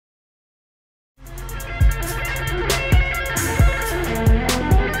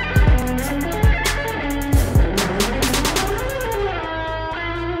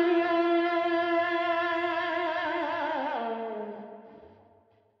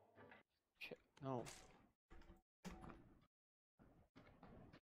No.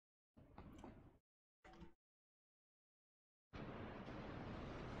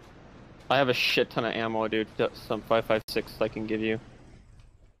 I have a shit ton of ammo, dude. Some 5.56 I can give you.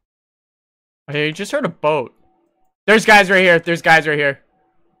 Hey, you just heard a boat. There's guys right here. There's guys right here.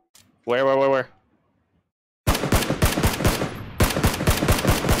 Where? I'm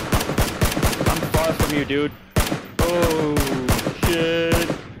far from you, dude. Oh, shit.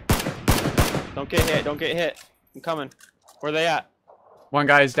 Don't get hit. Don't get hit. I'm coming. Where they at? One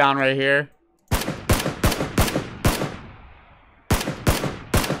guy's down right here.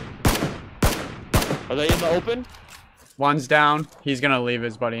 Are they in the open? One's down. He's gonna leave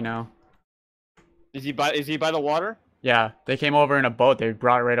his buddy now. Is he by the water? Yeah, they came over in a boat. They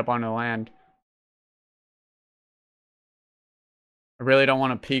brought it right up onto land. I really don't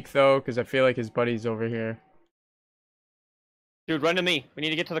want to peek though, because I feel like his buddy's over here. Dude, run to me. We need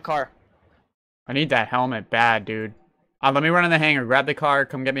to get to the car. I need that helmet bad, dude. Let me run in the hangar. Grab the car.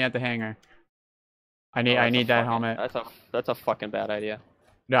 Come get me at the hangar. I need that helmet. That's a fucking bad idea.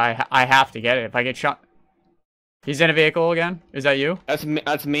 No, I have to get it. If I get shot. He's in a vehicle again. Is that you? That's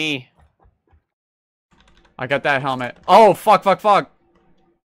me. I got that helmet. Oh, fuck.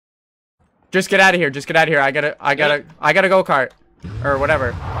 Just get out of here. Just get out of here. I gotta go kart. Or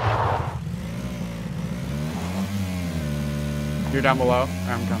whatever. You're down below?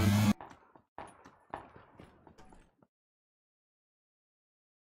 I'm coming.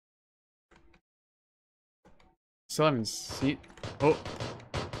 Still haven't seen. Oh.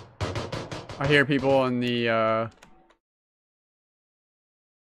 I hear people in the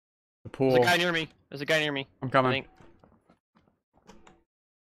pool. There's a guy near me. I'm coming.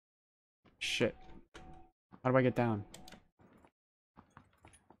 Shit. How do I get down?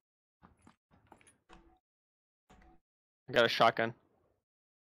 I got a shotgun.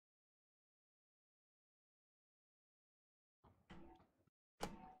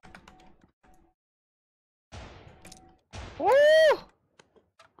 Woo!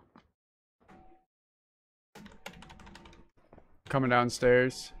 Coming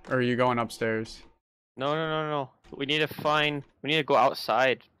downstairs. Or are you going upstairs? No. We need to go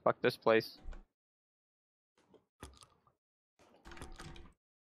outside. Fuck this place.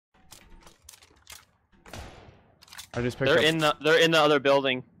 I just picked up. They're in the other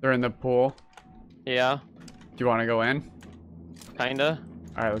building. They're in the pool. Yeah. Do you want to go in? Kinda.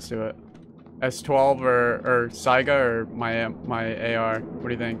 Alright, let's do it. S12 or Saiga or my AR. What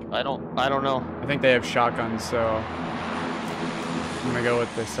do you think? I don't know. I think they have shotguns, so I'm gonna go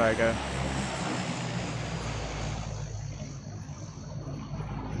with the Saiga.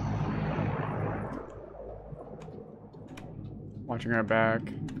 Watching our back.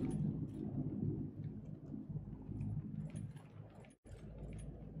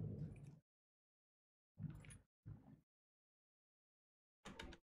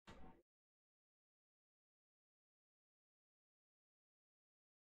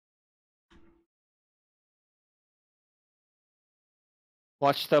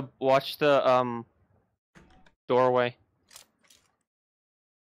 Watch the doorway.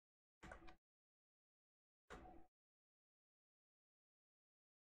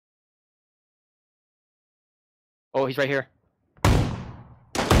 Oh, he's right here.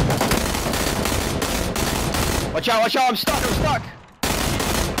 Watch out, I'm stuck!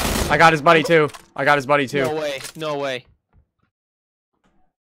 I got his buddy too. No way.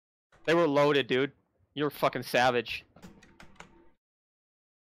 They were loaded, dude. You're fucking savage.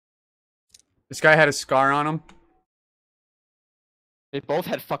 This guy had a scar on him. They both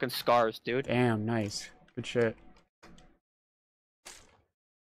had fucking scars, dude. Damn, nice. Good shit.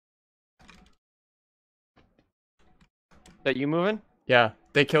 That you moving? Yeah,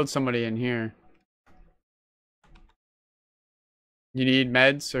 they killed somebody in here. You need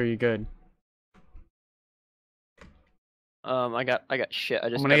meds or are you good? I got shit.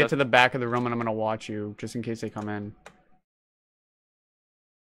 I'm gonna get to the back of the room and I'm gonna watch you just in case they come in.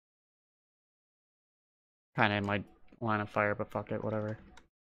 Kinda in my line of fire, but fuck it, whatever.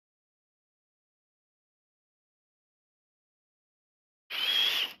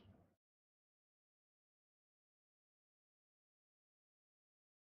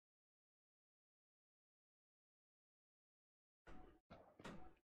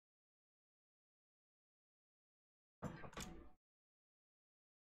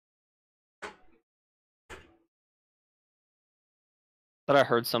 Thought I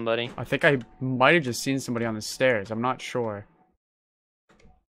heard somebody. I think I might have just seen somebody on the stairs. I'm not sure.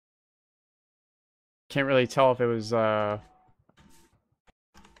 Can't really tell if it was, Wow.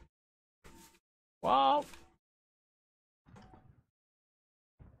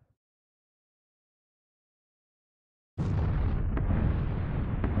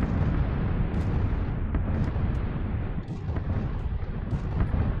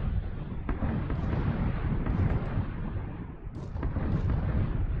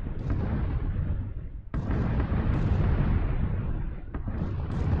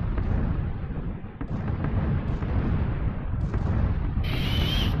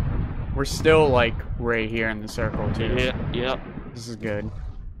 We're still, like, right here in the circle, too. Yeah, yep. This is good.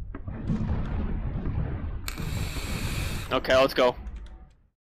 Okay, let's go.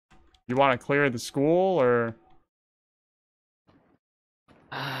 You want to clear the school, or...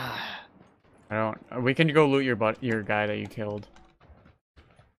 I I don't... We can go loot your guy that you killed.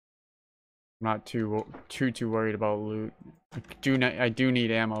 I'm not too worried about loot. I do need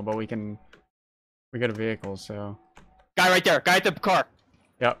ammo, but we got a vehicle, so... Guy right there. Guy at the car.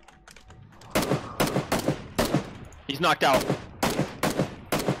 Yep. He's knocked out.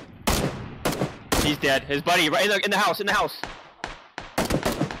 He's dead. His buddy right in the house. In the house.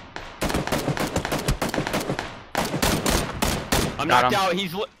 I'm knocked out.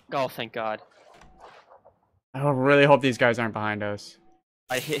 He's... Oh, thank God. I really hope these guys aren't behind us.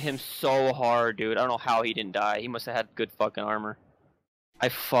 I hit him so hard, dude. I don't know how he didn't die. He must have had good fucking armor. I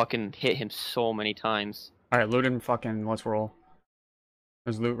fucking hit him so many times. Alright, loot and fucking let's roll.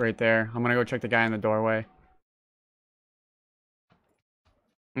 There's loot right there. I'm gonna go check the guy in the doorway.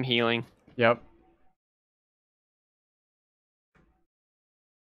 I'm healing. Yep.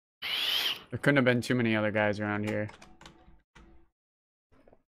 There couldn't have been too many other guys around here.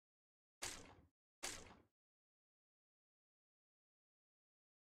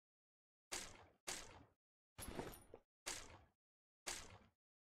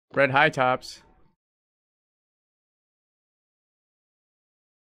 Red high tops.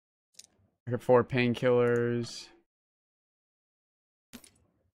 I got 4 painkillers.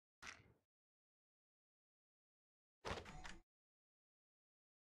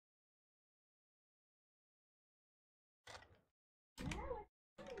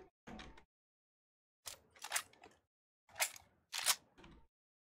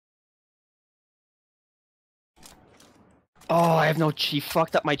 Oh, I have no chi.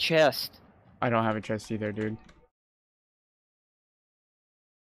 Fucked up my chest. I don't have a chest either, dude.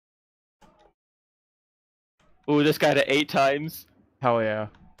 Ooh, this guy to 8 times. Hell yeah.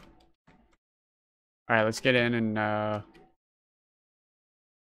 Alright, let's get in and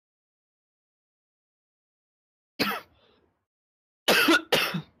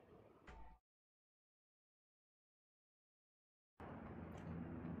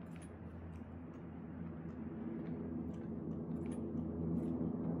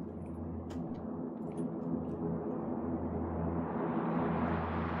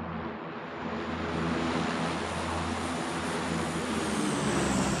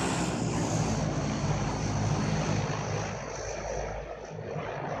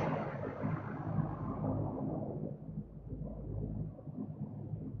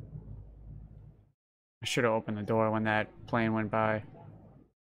I should have opened the door when that plane went by.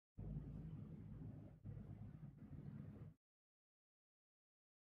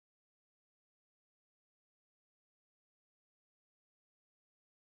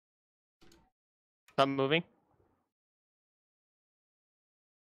 Stop moving.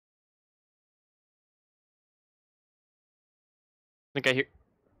 I think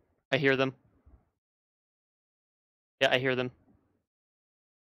I hear them. Yeah, I hear them.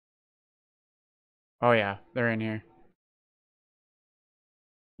 Oh yeah, they're in here.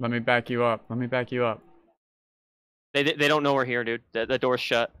 Let me back you up. Let me back you up. They don't know we're here, dude. The door's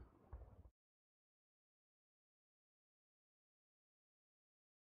shut.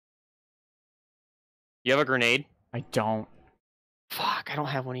 You have a grenade? I don't. Fuck, I don't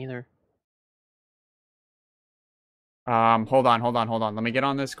have one either. Hold on. Let me get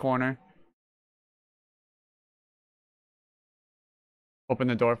on this corner. Open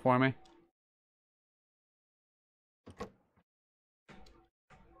the door for me.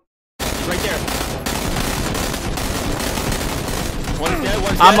 Right there. One's dead,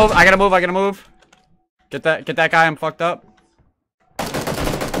 one's I'm dead. I gotta move. Get that guy, I'm fucked up.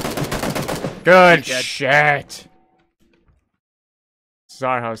 Good shit. This is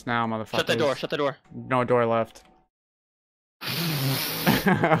our house now, motherfucker. Shut the door, shut the door. No door left.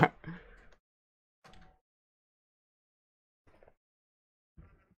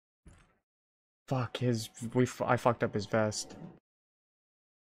 Fuck, I fucked up his vest.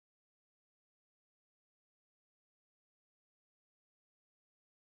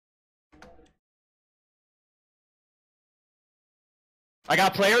 I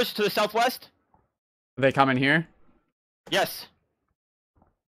got players to the southwest. Are they coming here? Yes.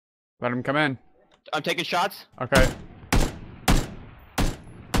 Let them come in. I'm taking shots. Okay.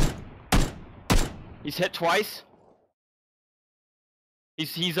 He's hit twice.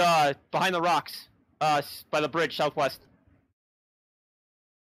 He's behind the rocks. By the bridge southwest.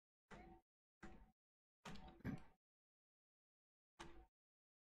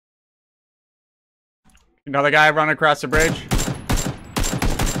 Another guy running across the bridge.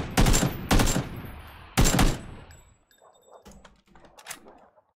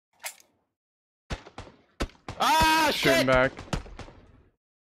 shooting back.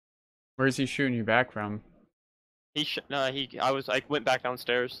 Where's he shooting you back from? I went back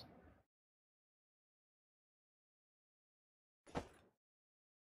downstairs.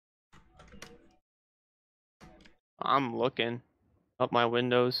 I'm looking up my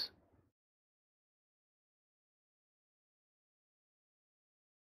windows.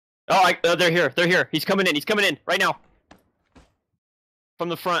 Oh, they're here. They're here. He's coming in. He's coming in right now. From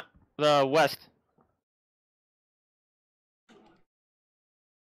the front, the west.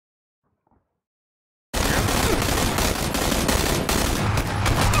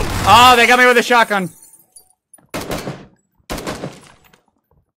 Oh, they got me with a shotgun.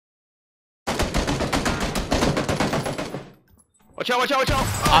 Watch out, watch out, watch out!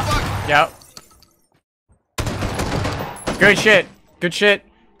 Oh, fuck! Yep. Good shit. Good shit.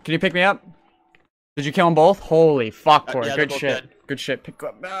 Can you pick me up? Did you kill them both? Holy fuck, Corey. Yeah, good shit. Dead. Good shit. Pick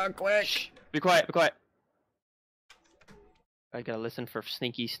up quick. Shh. Be quiet, be quiet. I gotta listen for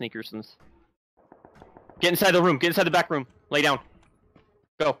sneaky sneakersons. Get inside the room. Get inside the back room. Lay down.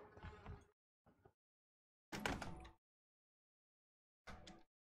 Go.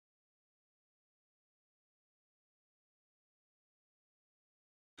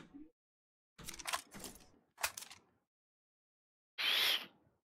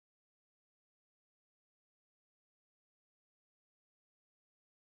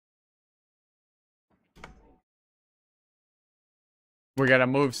 We gotta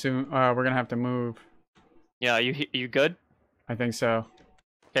move soon. We're gonna have to move. Yeah, you good? I think so.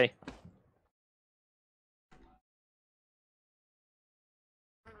 Okay.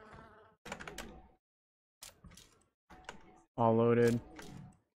 All loaded.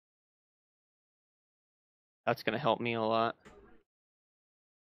 That's gonna help me a lot.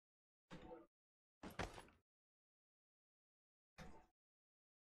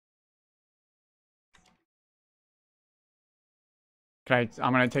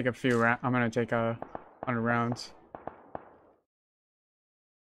 I'm gonna take a few rounds. I'm gonna take 100 rounds.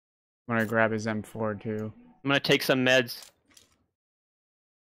 I'm gonna grab his M4 too. I'm gonna take some meds.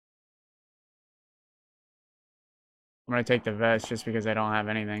 I'm gonna take the vest just because I don't have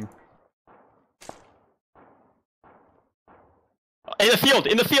anything. In the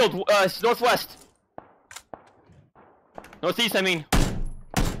field, northwest. Northeast, I mean.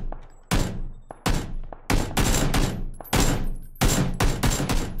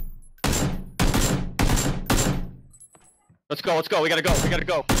 Let's go, we gotta go. We gotta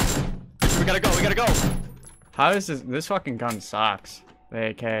go. How is this fucking gun sucks.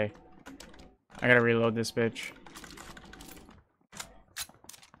 The AK. I gotta reload this bitch.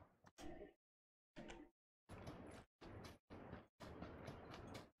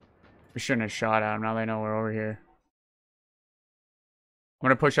 We shouldn't have shot at him, now they know we're over here. I'm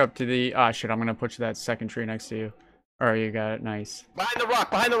gonna push up to the shit, I'm gonna push that second tree next to you. Oh, you got it, nice. Behind the rock,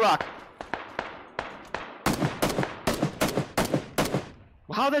 behind the rock.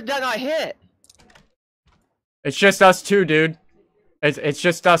 How did that not hit? It's just us two, dude. It's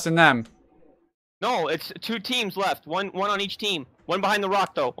just us and them. No, it's two teams left. One on each team. One behind the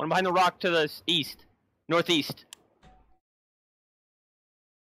rock though. One behind the rock to the east. Northeast.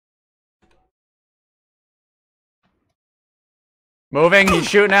 Moving, he's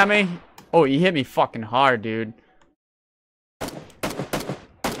shooting at me. Oh, he hit me fucking hard, dude.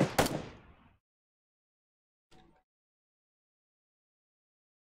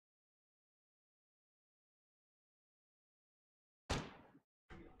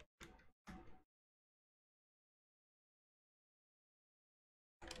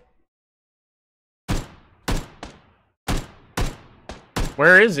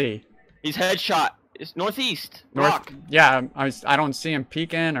 Where is he? He's headshot. It's northeast. Rock. Yeah, I don't see him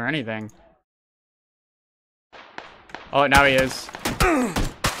peeking or anything. Oh, now he is. I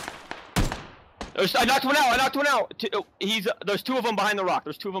knocked one out. There's two of them behind the rock.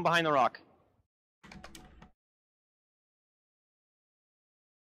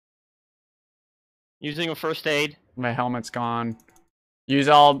 Using a first aid. My helmet's gone. Use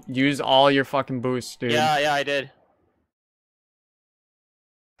all your fucking boosts, dude. Yeah, I did.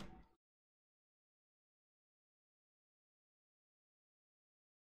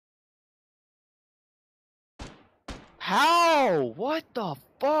 How? What the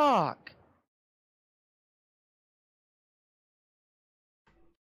fuck?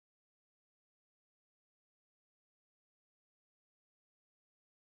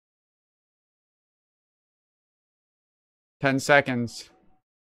 Ten seconds.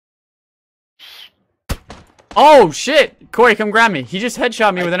 Oh shit! Corey, come grab me. He just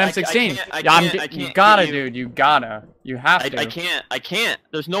headshot me with an M16. I can't you gotta, dude. You gotta. You have to. I can't.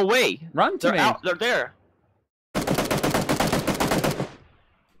 There's no way. Run to me. They're there.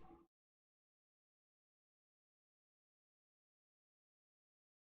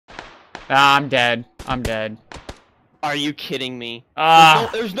 Ah, I'm dead. I'm dead. Are you kidding me? Ah.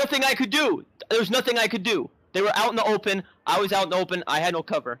 There's nothing I could do. There's nothing I could do. They were out in the open. I was out in the open. I had no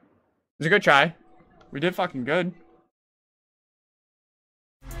cover. It was a good try. We did fucking good.